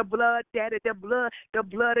blood, Daddy, the blood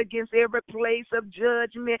against every place of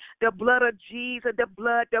judgment, the blood of Jesus, the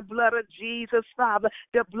blood of Jesus, Father,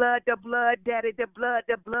 the blood, Daddy, the blood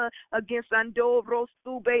against Andoro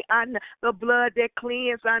Sube Anna, the blood that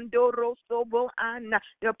cleans Andoro Sobo Anna,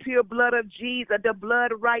 the pure blood of Jesus, the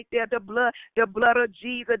blood right there, the blood of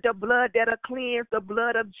Jesus, the blood that'll cleanse, the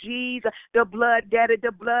blood of Jesus, the blood, Daddy,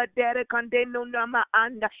 condemn nama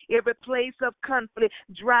Anna, every place of conflict,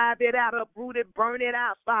 drive it out, uproot it, burn it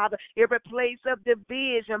out, Father, every place of division,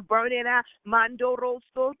 vision, burn it out. Mandoro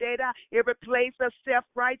so that every place of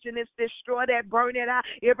self-righteousness, destroy that, burn it out.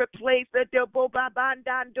 Every place of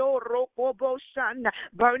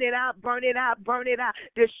burn it out, burn it out, burn it out.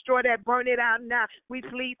 Destroy that, burn it out now. We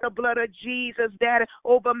plead the blood of Jesus, Daddy,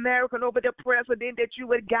 over America and over the president, that you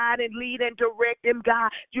would guide and lead and direct him,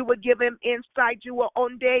 God. You would give him insight. You will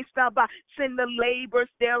on day saba send the laborers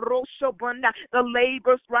there, the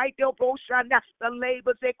laborers right there, the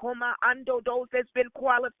laborers that come ando, those that's been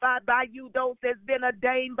qualified by you, those that's been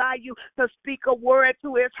ordained by you to speak a word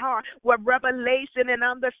to his heart, where revelation and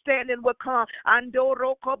understanding will come. Ando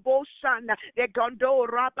roko bosana, de gondo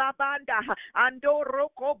rababanda, ando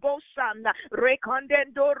roko bosana,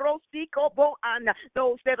 rekondendo rosiko boana,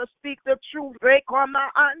 those that'll speak the truth, rekoma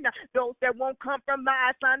ana, those that won't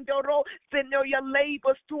compromise, andoro, send your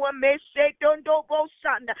labors to a meshe dondo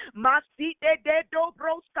bosana, masite de do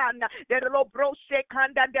brosana, that lo broshe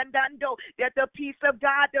kanda dandando, that the peace of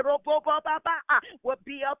God, the robo baba, will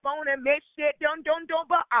be upon him, meshe dondo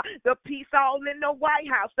ba, the peace all in the White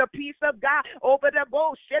House, the peace of God over the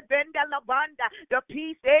bullshit, benda la banda, the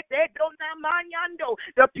peace, the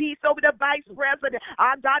peace over the vice president.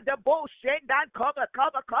 I got the bullshit, that cover.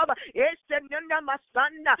 It's my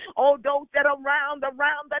son. All those that are around the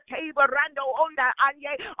table, rando on the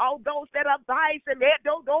anye, all those that are vice and they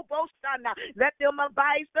don't let them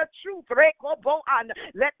advise the truth.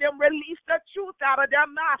 Let them release the truth out of their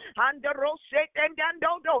mouth. And the rosette and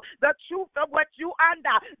the truth of what you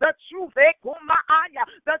under, the truth, the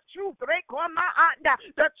truth,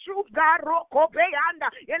 the truth, God,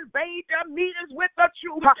 invade their meetings with the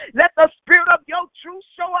truth. Let the spirit of your truth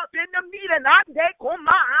show up in the meeting. And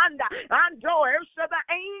the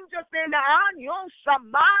angels in the anyo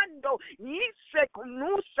samando,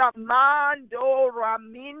 samando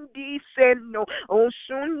ramindi seno,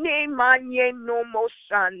 osune manyeno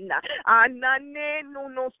mosana, anane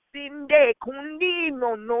no sinde,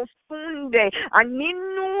 kundino no sunde,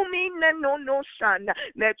 aninu mina no sana.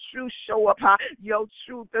 Let truth show up, your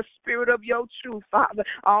truth, the spirit of your truth, Father,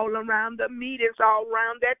 all around the meetings, all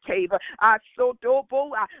around that table. I so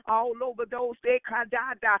dobo, all over those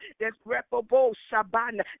that's reputable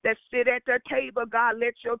Shabana that sit at the table, God.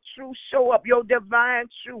 Let your truth show up, your divine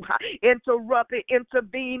truth. Interrupt it,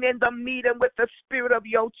 intervene in the meeting with the spirit of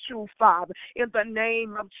your truth, Father, in the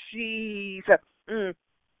name of Jesus.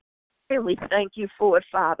 And we thank you for it,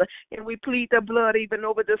 Father. And we plead the blood even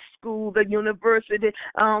over the school, the university,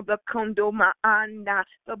 the condo,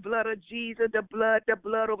 the blood of Jesus, the blood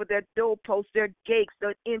over their doorposts, their gates,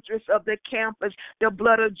 the entrance of the campus, the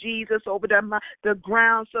blood of Jesus over the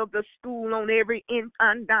grounds of the school, on every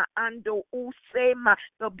ando usema,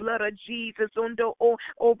 the blood of Jesus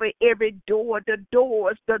over every door, the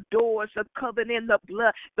doors are covered in the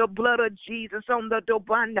blood of Jesus on the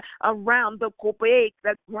dobanda, around the kobe,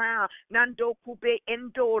 the ground. Nando kube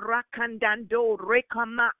endo rakandando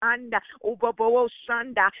rekama anda over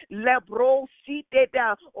Boshanda lebro seated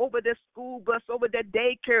over the school bus, over the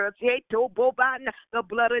daycare. Heto boban, the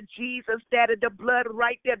blood of Jesus, that the blood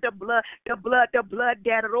right there, the blood that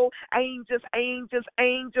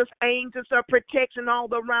angels of protection all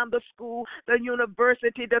around the school, the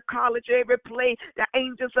university, the college, every place, the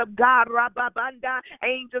angels of God, rababanda,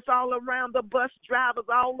 angels all around the bus drivers,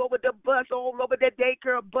 all over the bus, all over the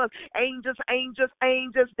daycare bus. Angels,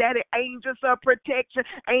 daddy, angels of protection,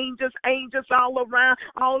 angels all around,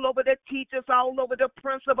 all over the teachers, all over the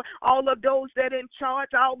principal, all of those that in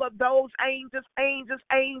charge, all of those angels,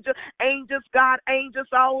 God, angels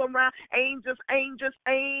all around, angels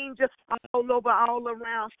all over, all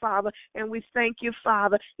around, Father. And we thank you,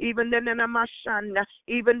 Father, even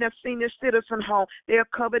the senior citizen home, they're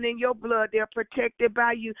covered in your blood, they're protected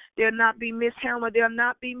by you, they'll not be mishandled, they'll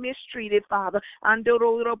not be mistreated, Father.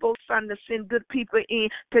 To send good people in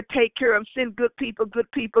to take care of, send good people, good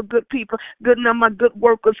number, good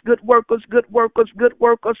workers,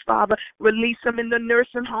 Father. Release them in the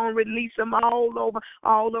nursing home, release them all over,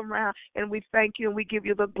 all around. And we thank you and we give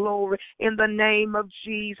you the glory. In the name of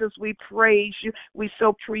Jesus, we praise you. We so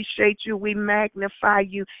appreciate you. We magnify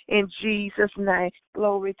you in Jesus' name.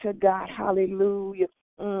 Glory to God. Hallelujah.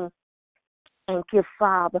 Thank you,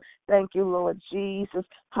 Father. Thank you, Lord Jesus.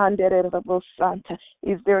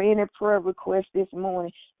 Is there any prayer request this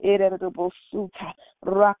morning?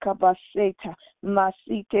 Rakabaseta,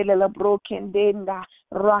 Masite la brokendenda,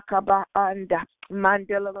 Rakaba anda,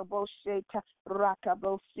 Mandela la bosheta,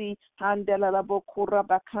 Rakabosi, Handela la bokura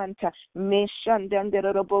bakanta,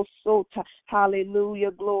 Meshandandela la bosota.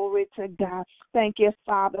 Hallelujah. Glory to God. Thank you,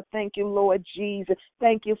 Father. Thank you, Lord Jesus.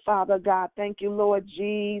 Thank you, Father God. Thank you, Lord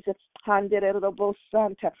Jesus. Handela la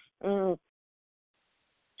bosanta.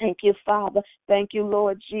 Thank you, Father. Thank you,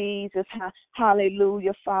 Lord Jesus.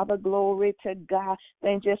 Hallelujah, Father. Glory to God.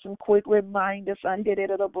 Then just some quick reminders.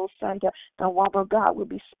 The Word of God will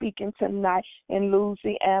be speaking tonight in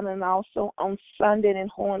Louisiana and also on Sunday in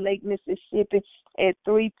Horn Lake, Mississippi at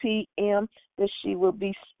 3 p.m. that she will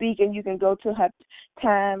be speaking. You can go to her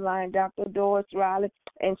timeline, Dr. Doris Riley,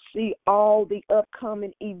 and see all the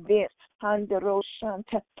upcoming events. And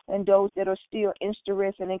those that are still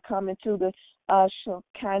interested in coming to the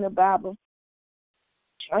Shekinah Bible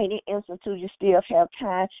Training Institute, you still have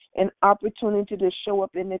time and opportunity to show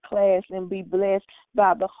up in the class and be blessed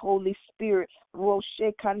by the Holy Spirit.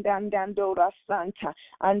 Roshe Kandandandora Santa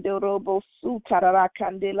Andorobo Sutarara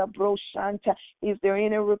Candela Bro Shanta. Is there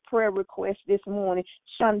any prayer request this morning?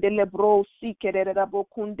 Shandele Bro Sikerabo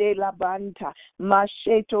Kundela Banta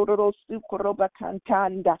Masheto Rosukroba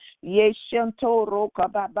Cantanda Yeshanto Roka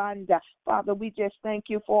Babanda. Father, we just thank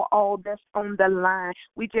you for all that's on the line.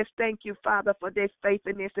 We just thank you, Father, for their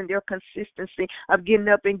faithfulness and their consistency of getting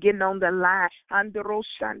up and getting on the line.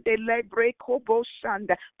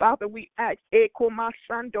 Father, we ask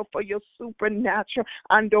for your supernatural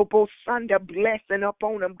blessing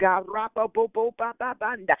upon them, God.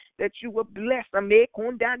 That you will bless them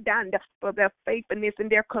for their faithfulness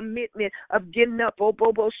and their commitment of getting up.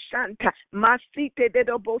 What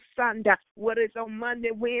is on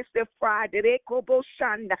Monday, Wednesday, Friday,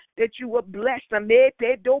 that you will bless them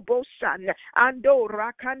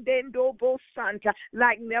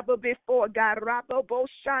like never before, God.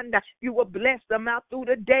 You will bless them out through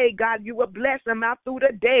the day, God. You will bless them out through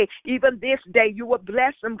the day. Even this day, you will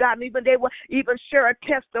bless them, God. And even they will even share a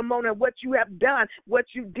testimony of what you have done, what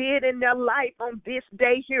you did in their life on this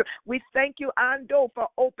day here. We thank you, Ando, for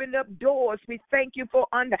opening up doors. We thank you for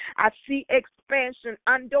I see expansion,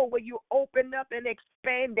 Ando, where you open up and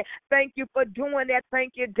expand. Thank you for doing that.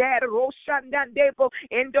 Thank you, Dad. And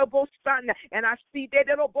I see that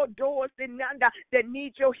doors that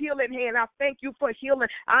need your healing hand. I thank you for healing.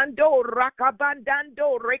 Ando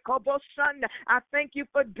rakabandando rekobosan. I thank you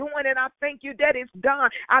for doing it. I thank you that it's done.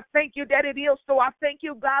 I thank you that it is so. I thank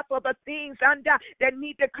you, God, for the things that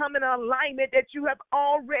need to come in alignment that you have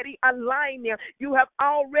already aligned them. You have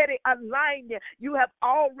already aligned them. You have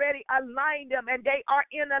already aligned them, and they are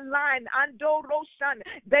in alignment. Ando roshan.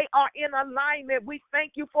 They are in alignment. We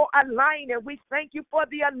thank you for alignment. We thank you for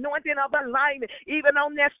the anointing of alignment, even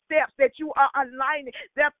on their steps that you are aligning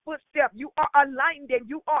their footsteps. You are aligned and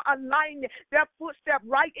you are aligning their footsteps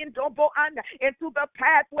right into the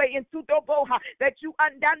pathway, into the boha that you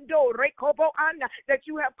andando rekobo that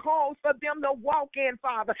you have called for them to walk in,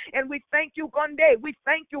 Father. And we thank you, Gonde. We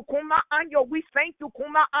thank you, Kuma Anya. We thank you,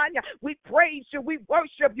 Kuma Anya. We praise you. We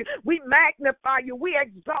worship you. We magnify you. We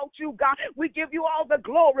exalt you, God. We give you all the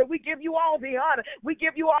glory. We give you all the honor. We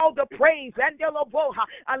give you all the praise. Andelo boha,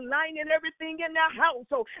 aligning everything in their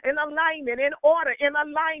household, in alignment, in order, in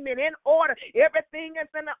alignment, in order. Everything is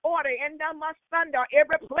in order. And my son,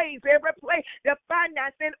 every place, the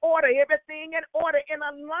finance in order, everything in order, in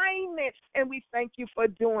alignment. And we thank you for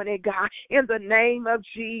doing it, God, in the name of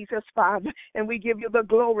Jesus, Father. And we give you the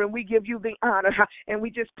glory, and we give you the honor. And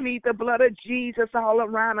we just plead the blood of Jesus all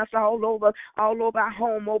around us, all over our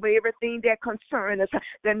home, over everything that concerns us,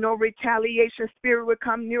 that no retaliation spirit will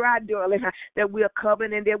come near our dwelling, that we are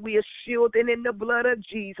covered and that we are shielded in the blood of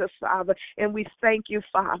Jesus, Father. And we thank you,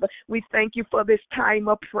 Father. We thank you for this time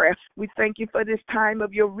of prayer. We thank you for this time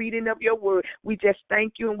of your reading of your word. We just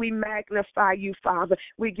thank you and we magnify you, Father.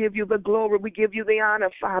 We give you the glory. We give you the honor,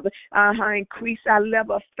 Father. Increase our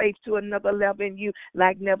level of faith to another level in you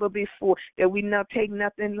like never before, that we not take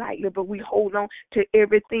nothing lightly, but we hold on to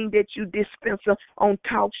everything that you dispense on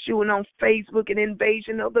Talk Show and on Facebook and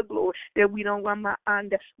Invasion of the Glory, that we don't run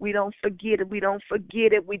under. We don't forget it. We don't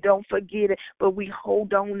forget it. We don't forget it, but we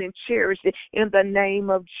hold on and cherish it in the name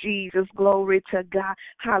of Jesus. Glory to God.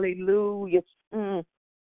 Hallelujah.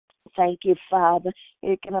 Thank you, Father.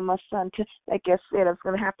 My son, like I said, I was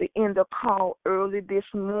going to have to end the call early this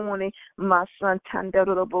morning. My son, Santa,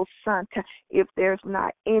 if there's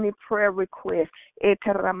not any prayer request,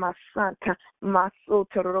 my Santa,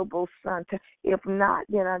 Santa. If not,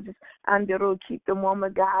 then I just keep the woman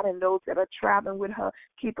of God and those that are traveling with her,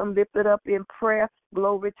 keep them lifted up in prayer.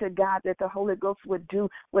 Glory to God, that the Holy Ghost would do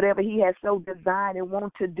whatever He has so designed and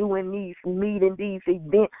want to do in these meetings, these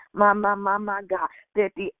events. My God,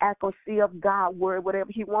 that the accuracy of God's word, whatever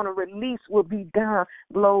He want to release, will be done.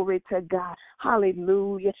 Glory to God.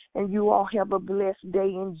 Hallelujah. And you all have a blessed day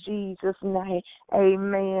in Jesus' name.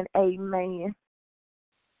 Amen. Amen.